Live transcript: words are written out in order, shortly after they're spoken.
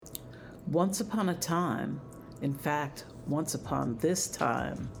Once upon a time, in fact, once upon this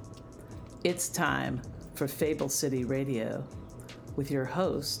time, it's time for Fable City Radio with your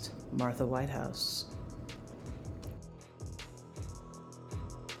host, Martha Whitehouse.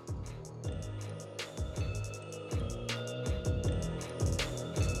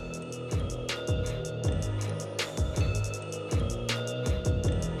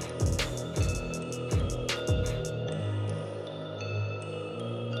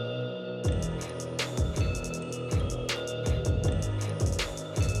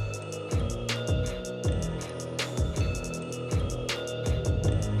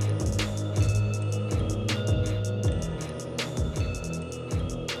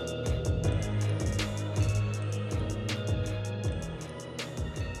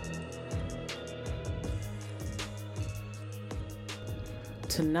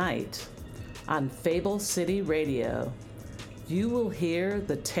 Tonight on Fable City Radio, you will hear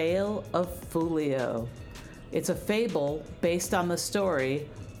the Tale of Foolio. It's a fable based on the story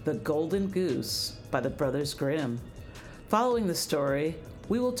The Golden Goose by the Brothers Grimm. Following the story,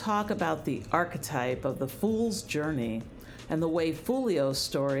 we will talk about the archetype of the fool's journey and the way Foolio's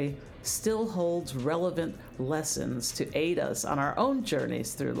story still holds relevant lessons to aid us on our own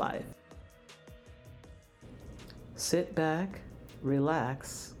journeys through life. Sit back,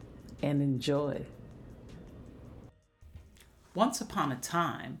 relax, and enjoy. Once upon a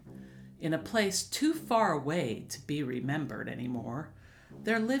time, in a place too far away to be remembered anymore,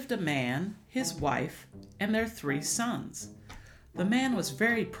 there lived a man, his wife, and their 3 sons. The man was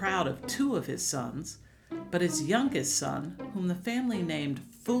very proud of 2 of his sons, but his youngest son, whom the family named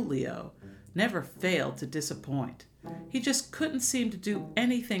Foolio, never failed to disappoint. He just couldn't seem to do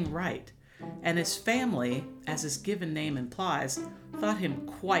anything right, and his family, as his given name implies, thought him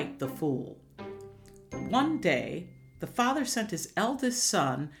quite the fool. One day, the father sent his eldest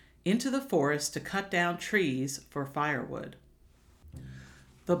son into the forest to cut down trees for firewood.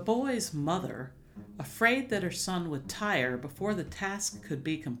 The boy's mother, afraid that her son would tire before the task could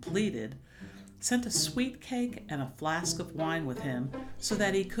be completed, sent a sweet cake and a flask of wine with him so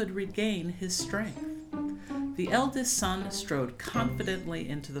that he could regain his strength. The eldest son strode confidently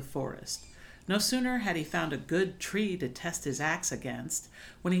into the forest. No sooner had he found a good tree to test his axe against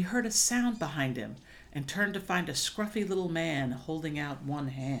when he heard a sound behind him and turned to find a scruffy little man holding out one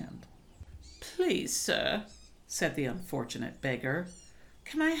hand. "Please, sir," said the unfortunate beggar,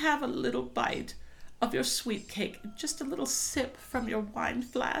 "can I have a little bite of your sweet cake and just a little sip from your wine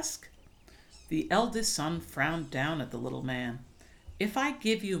flask?" The eldest son frowned down at the little man. "If I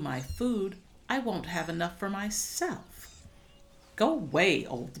give you my food, I won't have enough for myself." "Go away,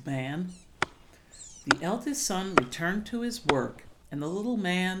 old man." The eldest son returned to his work, and the little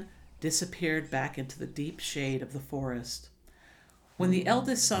man disappeared back into the deep shade of the forest. When the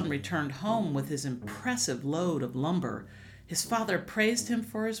eldest son returned home with his impressive load of lumber, his father praised him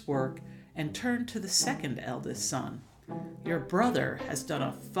for his work and turned to the second eldest son. "Your brother has done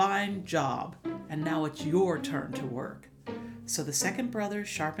a fine job, and now it's your turn to work." So the second brother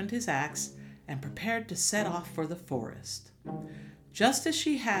sharpened his axe and prepared to set off for the forest. Just as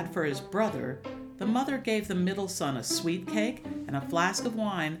she had for his brother, the mother gave the middle son a sweet cake and a flask of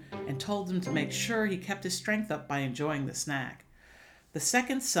wine and told him to make sure he kept his strength up by enjoying the snack. The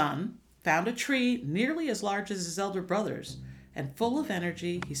second son found a tree nearly as large as his elder brother's, and full of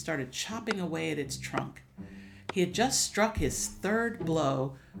energy, he started chopping away at its trunk. He had just struck his 3rd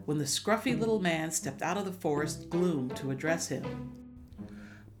blow when the scruffy little man stepped out of the forest gloom to address him.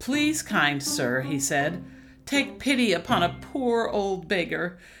 "Please, kind sir," he said, "take pity upon a poor old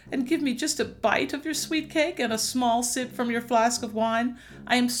beggar, and give me just a bite of your sweet cake and a small sip from your flask of wine.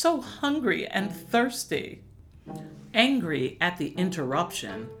 I am so hungry and thirsty." Angry at the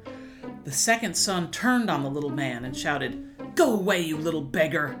interruption, the second son turned on the little man and shouted, "Go away, you little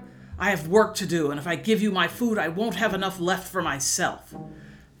beggar! I have work to do, and if I give you my food, I won't have enough left for myself."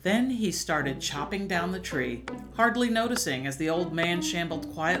 Then he started chopping down the tree, hardly noticing as the old man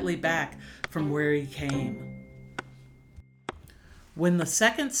shambled quietly back from where he came. When the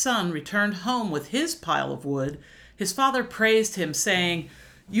second son returned home with his pile of wood, his father praised him, saying,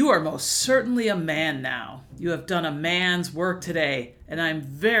 "You are most certainly a man now. You have done a man's work today, and I am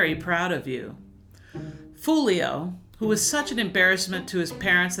very proud of you." Foolio, who was such an embarrassment to his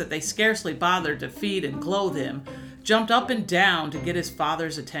parents that they scarcely bothered to feed and clothe him, jumped up and down to get his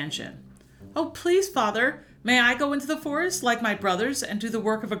father's attention. "Oh, please, father, may I go into the forest like my brothers and do the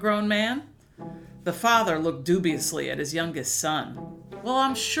work of a grown man?" The father looked dubiously at his youngest son. "Well,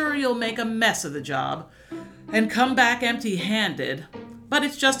 I'm sure you'll make a mess of the job and come back empty-handed, but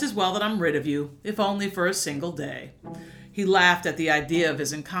it's just as well that I'm rid of you, if only for a single day. He laughed at the idea of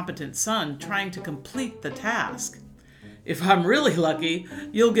his incompetent son trying to complete the task. "If I'm really lucky,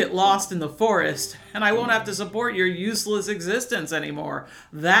 you'll get lost in the forest, and I won't have to support your useless existence anymore.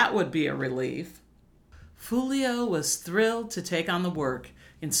 That would be a relief." Foolio was thrilled to take on the work,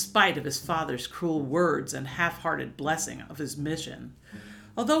 in spite of his father's cruel words and half-hearted blessing of his mission.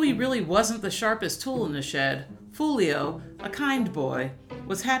 Although he really wasn't the sharpest tool in the shed, Foolio, a kind boy,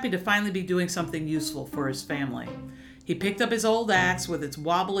 was happy to finally be doing something useful for his family. He picked up his old axe with its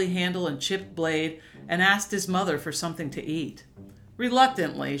wobbly handle and chipped blade and asked his mother for something to eat.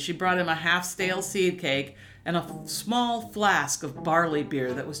 Reluctantly, she brought him a half-stale seed cake and a small flask of barley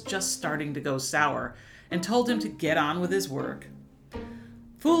beer that was just starting to go sour, and told him to get on with his work.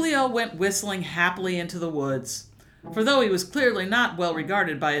 Foolio went whistling happily into the woods. For though he was clearly not well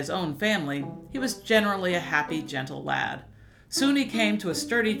regarded by his own family, he was generally a happy, gentle lad. Soon he came to a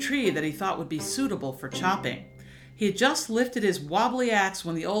sturdy tree that he thought would be suitable for chopping. He had just lifted his wobbly axe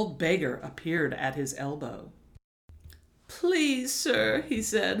when the old beggar appeared at his elbow. "Please, sir," he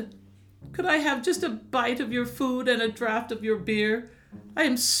said, "could I have just a bite of your food and a draught of your beer? I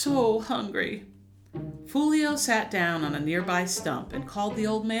am so hungry." Foolio sat down on a nearby stump and called the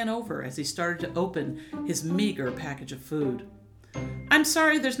old man over as he started to open his meager package of food. "I'm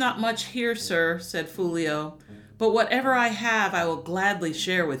sorry there's not much here, sir," said Foolio, "but whatever I have I will gladly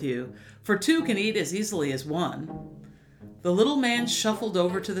share with you, for two can eat as easily as one." The little man shuffled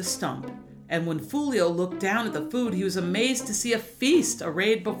over to the stump, and when Foolio looked down at the food, he was amazed to see a feast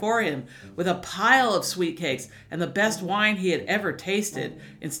arrayed before him, with a pile of sweet cakes and the best wine he had ever tasted,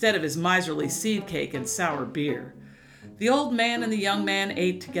 instead of his miserly seed cake and sour beer. The old man and the young man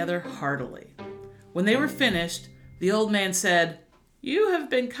ate together heartily. When they were finished, the old man said, "You have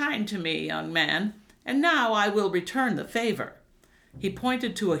been kind to me, young man, and now I will return the favor." He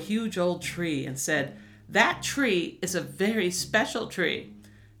pointed to a huge old tree and said, "That tree is a very special tree.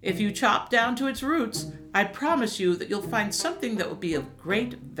 If you chop down to its roots, I promise you that you'll find something that will be of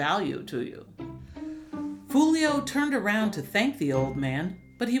great value to you." Foolio turned around to thank the old man,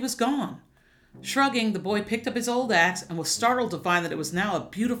 but he was gone. Shrugging, the boy picked up his old axe and was startled to find that it was now a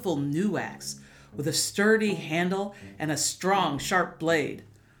beautiful new axe, with a sturdy handle and a strong, sharp blade.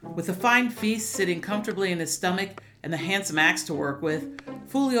 With the fine feast sitting comfortably in his stomach and the handsome axe to work with,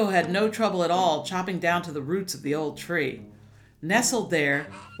 Foolio had no trouble at all chopping down to the roots of the old tree. Nestled there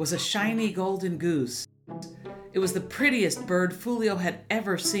was a shiny golden goose. It was the prettiest bird Foolio had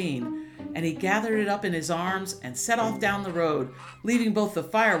ever seen, and he gathered it up in his arms and set off down the road, leaving both the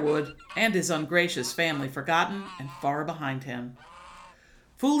firewood and his ungracious family forgotten and far behind him.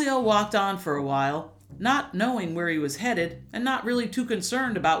 Foolio walked on for a while, not knowing where he was headed and not really too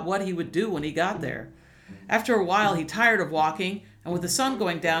concerned about what he would do when he got there. After a while he tired of walking, and with the sun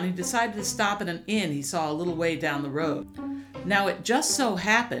going down he decided to stop at an inn he saw a little way down the road. Now it just so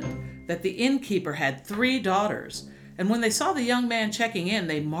happened that the innkeeper had 3 daughters, and when they saw the young man checking in,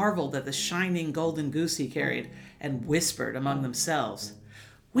 they marveled at the shining golden goose he carried and whispered among themselves.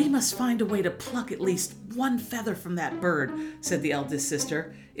 "We must find a way to pluck at least one feather from that bird," said the eldest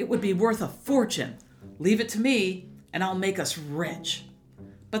sister. "It would be worth a fortune. Leave it to me, and I'll make us rich."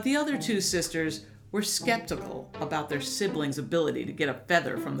 But the other 2 sisters were skeptical about their siblings' ability to get a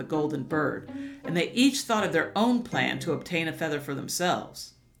feather from the golden bird, and they each thought of their own plan to obtain a feather for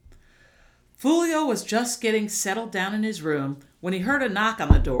themselves. Foolio was just getting settled down in his room when he heard a knock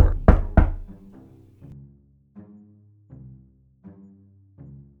on the door.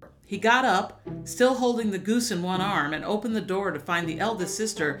 He got up, still holding the goose in one arm, and opened the door to find the eldest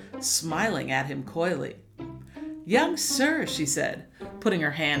sister smiling at him coyly. "Young sir," she said, putting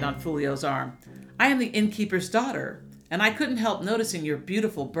her hand on Foolio's arm, "I am the innkeeper's daughter, and I couldn't help noticing your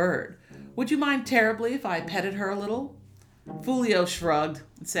beautiful bird. Would you mind terribly if I petted her a little?" Foolio shrugged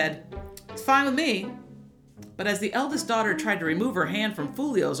and said, "It's fine with me." But as the eldest daughter tried to remove her hand from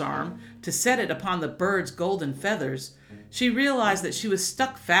Foolio's arm to set it upon the bird's golden feathers, she realized that she was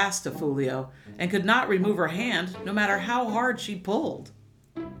stuck fast to Foolio and could not remove her hand no matter how hard she pulled.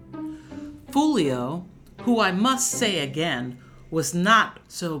 Foolio, who I must say again was not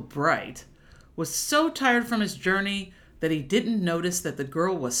so bright, was so tired from his journey that he didn't notice that the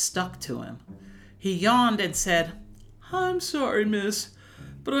girl was stuck to him. He yawned and said, "I'm sorry, miss,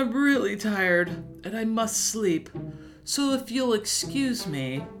 but I'm really tired and I must sleep, so if you'll excuse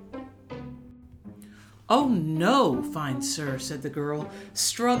me." "Oh no, fine sir," said the girl,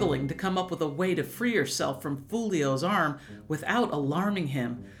 struggling to come up with a way to free herself from Foolio's arm without alarming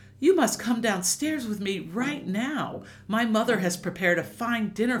him. "You must come downstairs with me right now. My mother has prepared a fine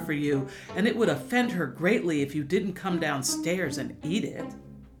dinner for you, and it would offend her greatly if you didn't come downstairs and eat it."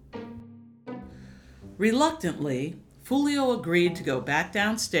 Reluctantly, Foolio agreed to go back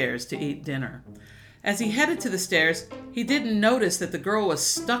downstairs to eat dinner. As he headed to the stairs, he didn't notice that the girl was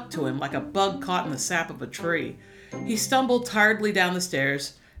stuck to him like a bug caught in the sap of a tree. He stumbled tiredly down the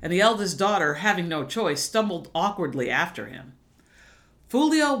stairs, and the eldest daughter, having no choice, stumbled awkwardly after him.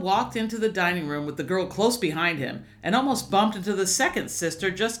 Foolio walked into the dining room with the girl close behind him and almost bumped into the second sister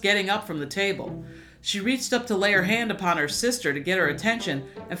just getting up from the table. She reached up to lay her hand upon her sister to get her attention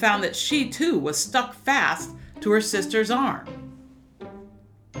and found that she too was stuck fast to her sister's arm.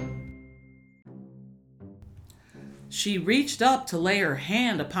 She reached up to lay her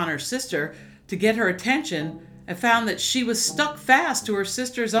hand upon her sister to get her attention and found that she was stuck fast to her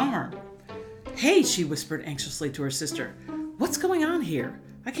sister's arm. "Hey," she whispered anxiously to her sister. "What's going on here?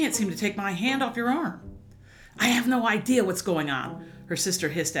 I can't seem to take my hand off your arm." "I have no idea what's going on," her sister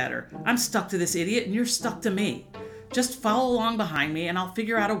hissed at her. "I'm stuck to this idiot and you're stuck to me. Just follow along behind me and I'll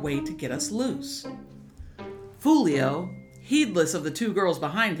figure out a way to get us loose." Foolio, heedless of the two girls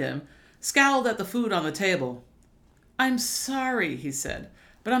behind him, scowled at the food on the table. "I'm sorry," he said,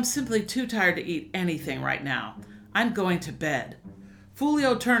 "but I'm simply too tired to eat anything right now. I'm going to bed."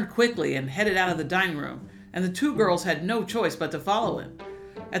 Foolio turned quickly and headed out of the dining room, and the two girls had no choice but to follow him.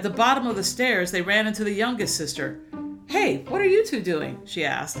 At the bottom of the stairs, they ran into the youngest sister. "Hey, what are you two doing?" she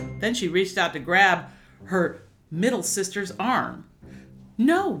asked. Then she reached out to grab her middle sister's arm.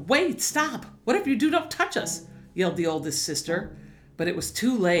 "No, wait, stop. Whatever you do, don't touch us," yelled the oldest sister. But it was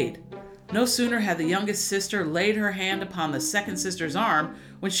too late. No sooner had the youngest sister laid her hand upon the second sister's arm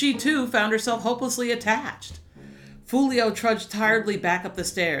when she too found herself hopelessly attached. Foolio trudged tiredly back up the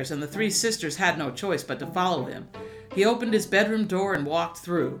stairs, and the three sisters had no choice but to follow him. He opened his bedroom door and walked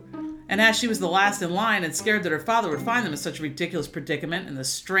through. And as she was the last in line and scared that her father would find them in such a ridiculous predicament in the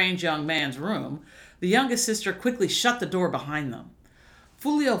strange young man's room, the youngest sister quickly shut the door behind them.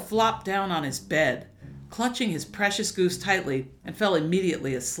 Foolio flopped down on his bed, clutching his precious goose tightly, and fell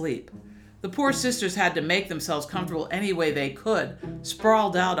immediately asleep. The poor sisters had to make themselves comfortable any way they could,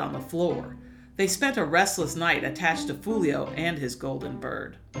 sprawled out on the floor. They spent a restless night attached to Foolio and his golden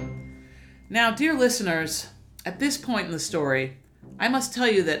bird. Now, dear listeners, at this point in the story, I must tell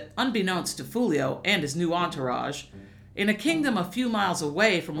you that unbeknownst to Foolio and his new entourage, in a kingdom a few miles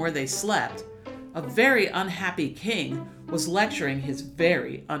away from where they slept, a very unhappy king was lecturing his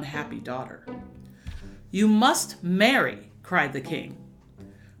very unhappy daughter. "You must marry," cried the king.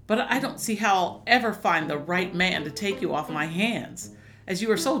 "But I don't see how I'll ever find the right man to take you off my hands, as you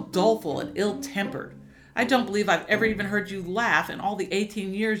are so doleful and ill-tempered. I don't believe I've ever even heard you laugh in all the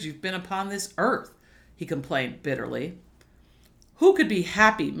 18 years you've been upon this earth," he complained bitterly. "Who could be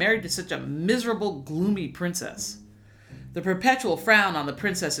happy married to such a miserable, gloomy princess?" The perpetual frown on the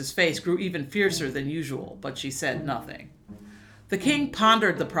princess's face grew even fiercer than usual, but she said nothing. The king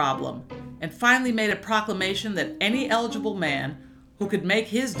pondered the problem and finally made a proclamation that any eligible man who could make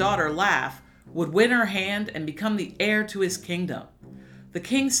his daughter laugh would win her hand and become the heir to his kingdom. The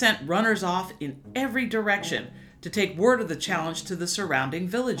king sent runners off in every direction to take word of the challenge to the surrounding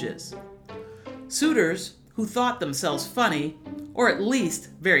villages. Suitors, who thought themselves funny, or at least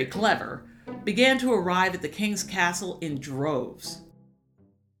very clever, began to arrive at the king's castle in droves.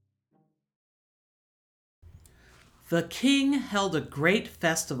 The king held a great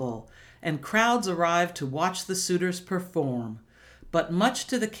festival, and crowds arrived to watch the suitors perform. But much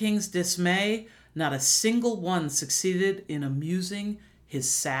to the king's dismay, not a single one succeeded in amusing his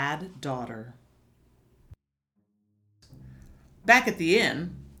sad daughter. Back at the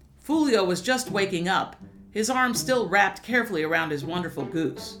inn, Foolio was just waking up, his arm still wrapped carefully around his wonderful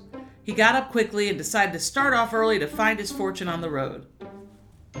goose. He got up quickly and decided to start off early to find his fortune on the road.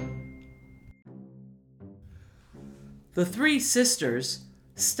 The three sisters,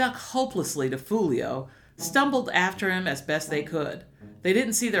 stuck hopelessly to Foolio, stumbled after him as best they could. They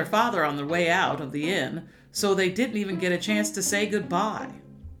didn't see their father on their way out of the inn, so they didn't even get a chance to say goodbye.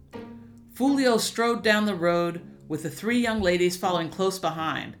 Foolio strode down the road with the three young ladies following close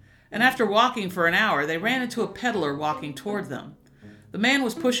behind, and after walking for an hour, they ran into a peddler walking toward them. The man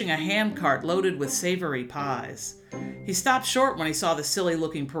was pushing a handcart loaded with savory pies. He stopped short when he saw the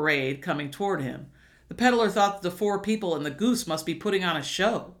silly-looking parade coming toward him. The peddler thought that the four people and the goose must be putting on a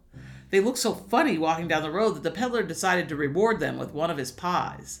show. They looked so funny walking down the road that the peddler decided to reward them with one of his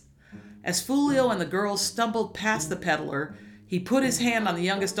pies. As Foolio and the girls stumbled past the peddler, he put his hand on the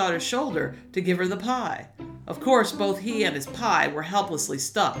youngest daughter's shoulder to give her the pie. Of course, both he and his pie were helplessly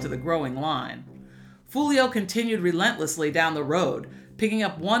stuck to the growing line. Foolio continued relentlessly down the road, picking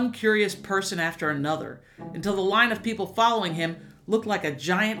up one curious person after another, until the line of people following him looked like a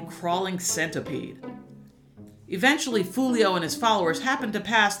giant crawling centipede. Eventually, Foolio and his followers happened to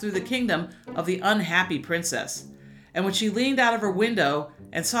pass through the kingdom of the unhappy princess. And when she leaned out of her window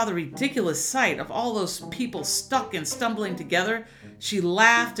and saw the ridiculous sight of all those people stuck and stumbling together, she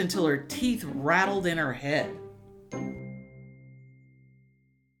laughed until her teeth rattled in her head.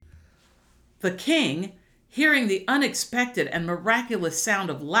 The king, hearing the unexpected and miraculous sound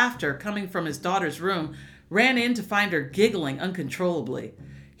of laughter coming from his daughter's room, ran in to find her giggling uncontrollably.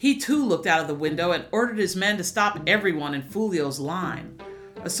 He too looked out of the window and ordered his men to stop everyone in Foolio's line.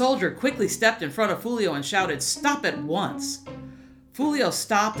 A soldier quickly stepped in front of Foolio and shouted, "Stop at once!" Foolio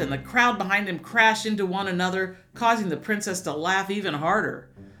stopped and the crowd behind him crashed into one another, causing the princess to laugh even harder.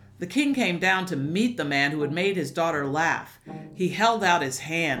 The king came down to meet the man who had made his daughter laugh. He held out his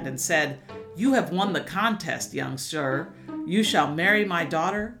hand and said, "You have won the contest, young sir. You shall marry my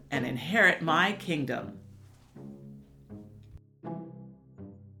daughter and inherit my kingdom."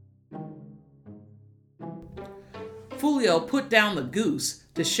 Foolio put down the goose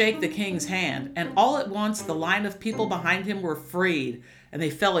to shake the king's hand, and all at once the line of people behind him were freed, and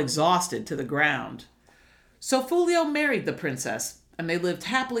they fell exhausted to the ground. So Foolio married the princess, and they lived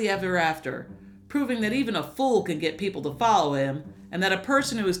happily ever after, proving that even a fool can get people to follow him, and that a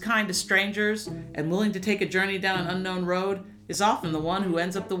person who is kind to strangers and willing to take a journey down an unknown road is often the one who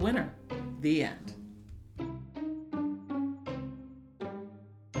ends up the winner. The end.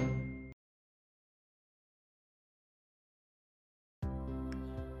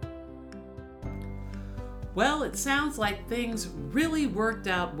 Well, it sounds like things really worked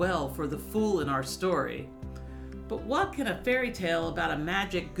out well for the fool in our story. But what can a fairy tale about a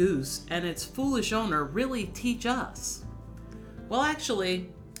magic goose and its foolish owner really teach us? Well, actually,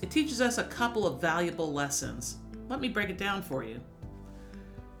 it teaches us a couple of valuable lessons. Let me break it down for you.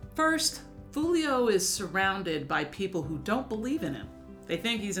 First, Foolio is surrounded by people who don't believe in him. They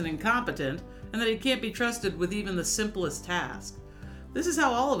think he's an incompetent and that he can't be trusted with even the simplest task. This is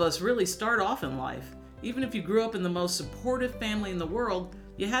how all of us really start off in life. Even if you grew up in the most supportive family in the world,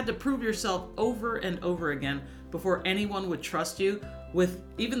 you had to prove yourself over and over again before anyone would trust you with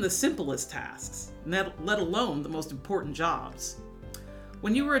even the simplest tasks, let alone the most important jobs.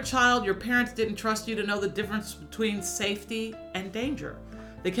 When you were a child, your parents didn't trust you to know the difference between safety and danger.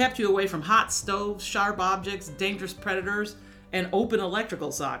 They kept you away from hot stoves, sharp objects, dangerous predators, and open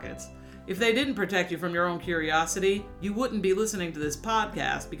electrical sockets. If they didn't protect you from your own curiosity, you wouldn't be listening to this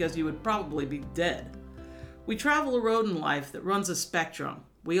podcast because you would probably be dead. We travel a road in life that runs a spectrum.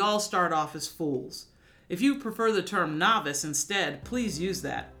 We all start off as fools. If you prefer the term novice instead, please use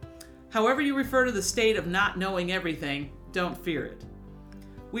that. However you refer to the state of not knowing everything, don't fear it.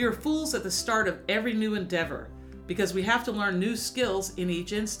 We are fools at the start of every new endeavor because we have to learn new skills in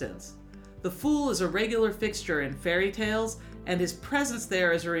each instance. The fool is a regular fixture in fairy tales, and his presence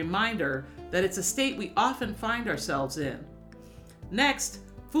there is a reminder that it's a state we often find ourselves in. Next,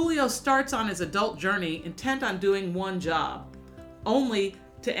 Foolio starts on his adult journey intent on doing one job, only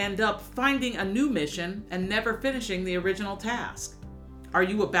to end up finding a new mission and never finishing the original task. Are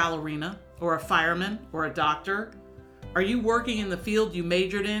you a ballerina, or a fireman, or a doctor? Are you working in the field you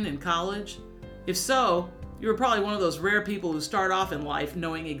majored in college? If so, you are probably one of those rare people who start off in life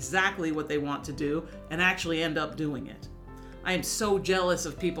knowing exactly what they want to do and actually end up doing it. I am so jealous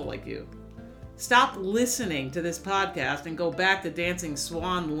of people like you. Stop listening to this podcast and go back to dancing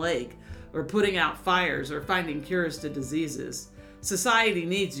Swan Lake or putting out fires or finding cures to diseases. Society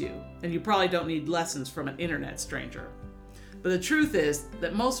needs you, and you probably don't need lessons from an internet stranger. But the truth is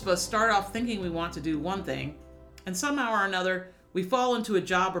that most of us start off thinking we want to do one thing, and somehow or another, we fall into a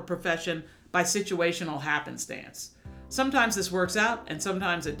job or profession by situational happenstance. Sometimes this works out, and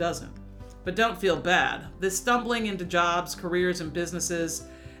sometimes it doesn't. But don't feel bad. This stumbling into jobs, careers, and businesses,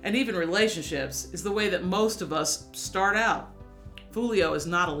 and even relationships, is the way that most of us start out. Foolio is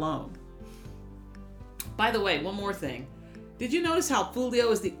not alone. By the way, one more thing. Did you notice how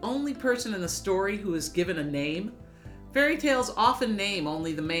Foolio is the only person in the story who is given a name? Fairy tales often name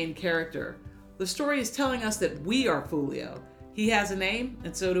only the main character. The story is telling us that we are Foolio. He has a name,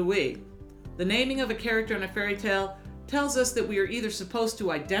 and so do we. The naming of a character in a fairy tale tells us that we are either supposed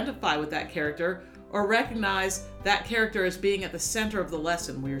to identify with that character or recognize that character as being at the center of the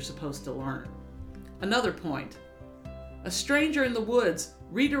lesson we are supposed to learn. Another point. A stranger in the woods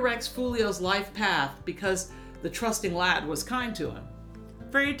redirects Foolio's life path because the trusting lad was kind to him.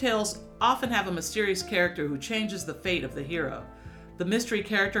 Fairy tales often have a mysterious character who changes the fate of the hero. The mystery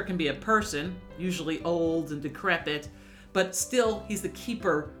character can be a person, usually old and decrepit, but still he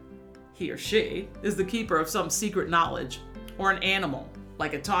or she is the keeper of some secret knowledge, or an animal,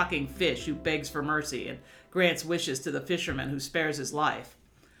 like a talking fish who begs for mercy and grants wishes to the fisherman who spares his life.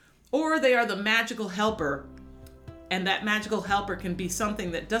 Or they are the magical helper, and that magical helper can be something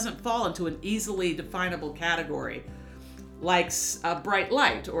that doesn't fall into an easily definable category, likes a bright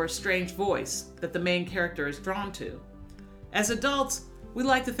light or a strange voice that the main character is drawn to. As adults, we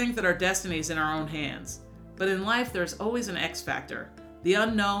like to think that our destiny is in our own hands. But in life, there's always an X factor, the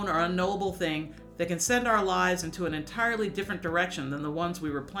unknown or unknowable thing that can send our lives into an entirely different direction than the ones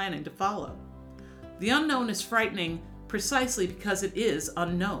we were planning to follow. The unknown is frightening precisely because it is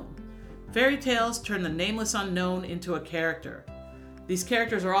unknown. Fairy tales turn the nameless unknown into a character. These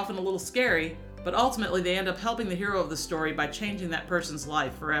characters are often a little scary, but ultimately they end up helping the hero of the story by changing that person's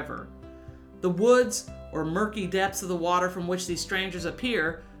life forever. The woods, or murky depths of the water from which these strangers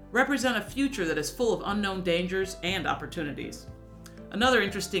appear, represent a future that is full of unknown dangers and opportunities. Another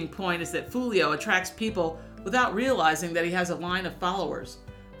interesting point is that Foolio attracts people without realizing that he has a line of followers.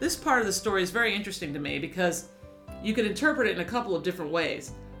 This part of the story is very interesting to me because you can interpret it in a couple of different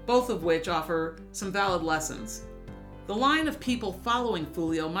ways, both of which offer some valid lessons. The line of people following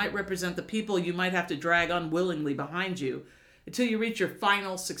Foolio might represent the people you might have to drag unwillingly behind you until you reach your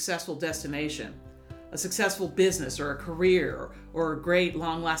final successful destination, a successful business or a career or a great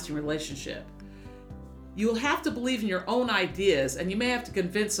long-lasting relationship. You will have to believe in your own ideas, and you may have to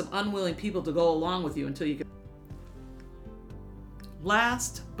convince some unwilling people to go along with you until you can.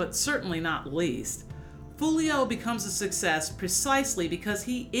 Last, but certainly not least, Foolio becomes a success precisely because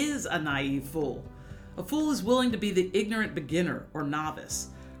he is a naive fool. A fool is willing to be the ignorant beginner or novice.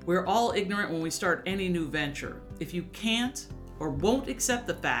 We're all ignorant when we start any new venture. If you can't or won't accept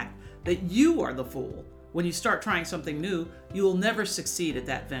the fact that you are the fool when you start trying something new, you will never succeed at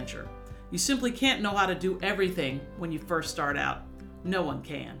that venture. You simply can't know how to do everything when you first start out. No one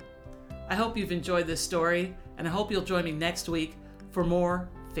can. I hope you've enjoyed this story, and I hope you'll join me next week for more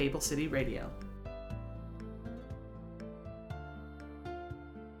Fable City Radio.